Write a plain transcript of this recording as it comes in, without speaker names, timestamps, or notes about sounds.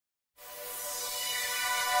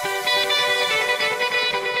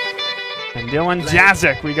Dylan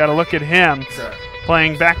Jaszcz, we got to look at him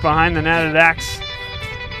playing back behind the net at X.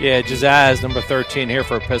 Yeah, Jaszcz, number 13 here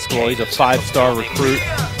for Episcopal. He's a 5-star recruit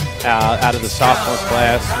out of the sophomore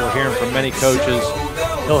class. We're hearing from many coaches.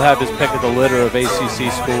 He'll have his pick of the litter of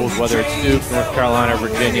ACC schools, whether it's Duke, North Carolina,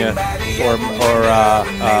 Virginia, or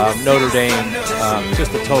Notre Dame.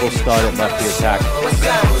 Just a total stud at lefty attack.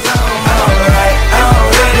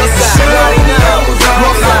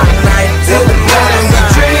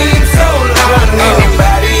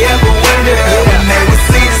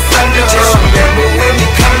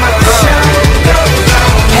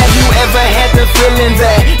 Have you ever had the feeling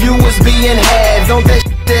that you was being had? Don't that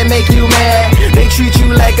that make you mad? They treat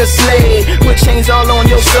you like a slave, put chains all on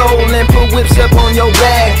your soul and put whips up on your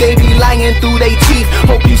back. They be lying through they teeth,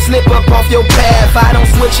 hope you slip up off your path. I don't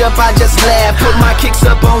switch up, I just laugh, put my kicks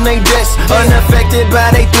up on they desk, unaffected by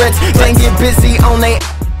they threats. Then get busy on they.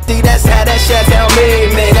 That's how that Chateau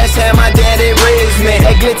made me. That's how my daddy raised me.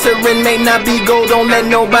 That glittering may not be gold, don't let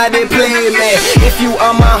nobody play me. If you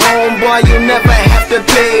are my homeboy, you never have to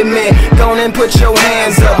pay me. Go and put your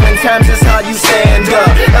hands up. When times is hard, you stand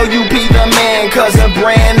up. LUP the man, cause a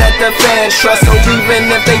brand that the fans trust. So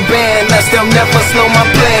even if they ban us, they'll never slow my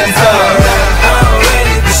plans up.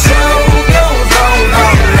 Already the show goes on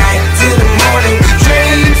all night till the morning. We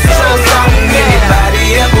dream so long.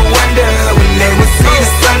 Anybody ever wonder when they would see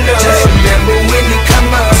the sun? Just remember when you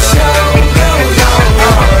come up, show goes on.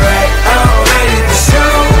 Alright, already the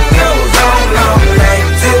show goes on all night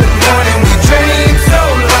till the morning. We dream so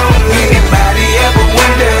long. Anybody ever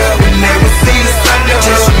wonder when they would see the sun?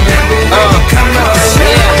 Just remember when you come up,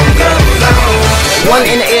 show goes on. 1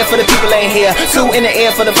 in the air for the people ain't here, 2 in the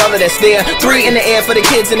air for the father that's there, 3 in the air for the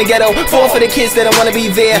kids in the ghetto, 4 for the kids that don't wanna be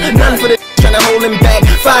there, none for the trying to hold him back,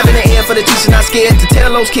 5 in the air for the teacher not scared to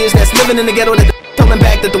tell those kids that's living in the ghetto that coming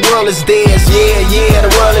back that the world is theirs. Yeah, yeah,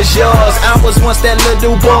 the world is yours. I was once that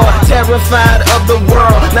little boy, terrified of the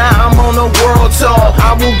world. Now I'm on a world tour.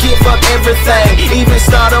 I will give up everything, even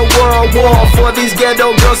start a world war for these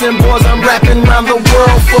ghetto girls and boys I'm rapping around the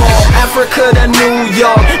world for. Africa to New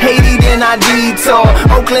York, Haiti then I detour,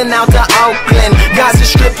 Oakland out to Auckland, Gaza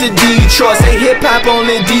Strip to Detroit. Say hip hop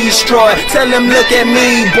only destroy. Tell them look at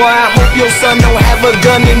me, boy. I hope your son don't have a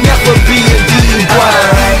gun and never be a D-boy.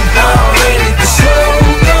 Already the show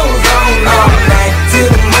goes on all night till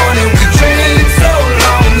the morning. We dream so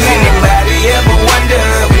long. Anybody ever wonder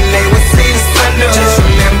when they would see the sun? Just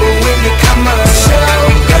remember when you come up, show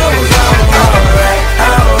goes on. Alright,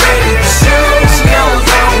 already the show goes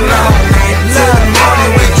on all night till the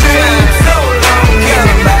morning. We dream so long.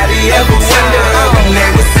 Anybody ever wonder when they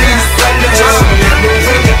would see the sun? Just remember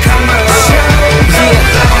when you come up, show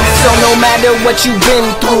goes on. So no matter what you've been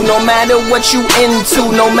through, no matter what you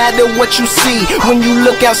into, no matter what you see when you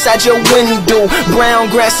look outside your window,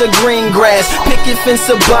 brown grass or green grass, picket fence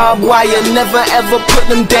or barbed wire, never ever put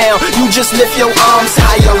them down. You just lift your arms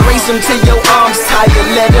higher, raise them till your arms tired.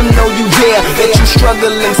 Let them know you there, that you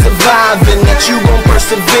struggling, surviving, that you gon'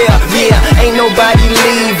 persevere. Yeah, ain't nobody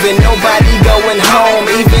leaving, nobody going home.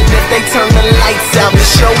 Even if they turn the lights out, the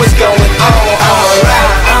show is going on.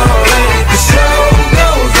 Alright.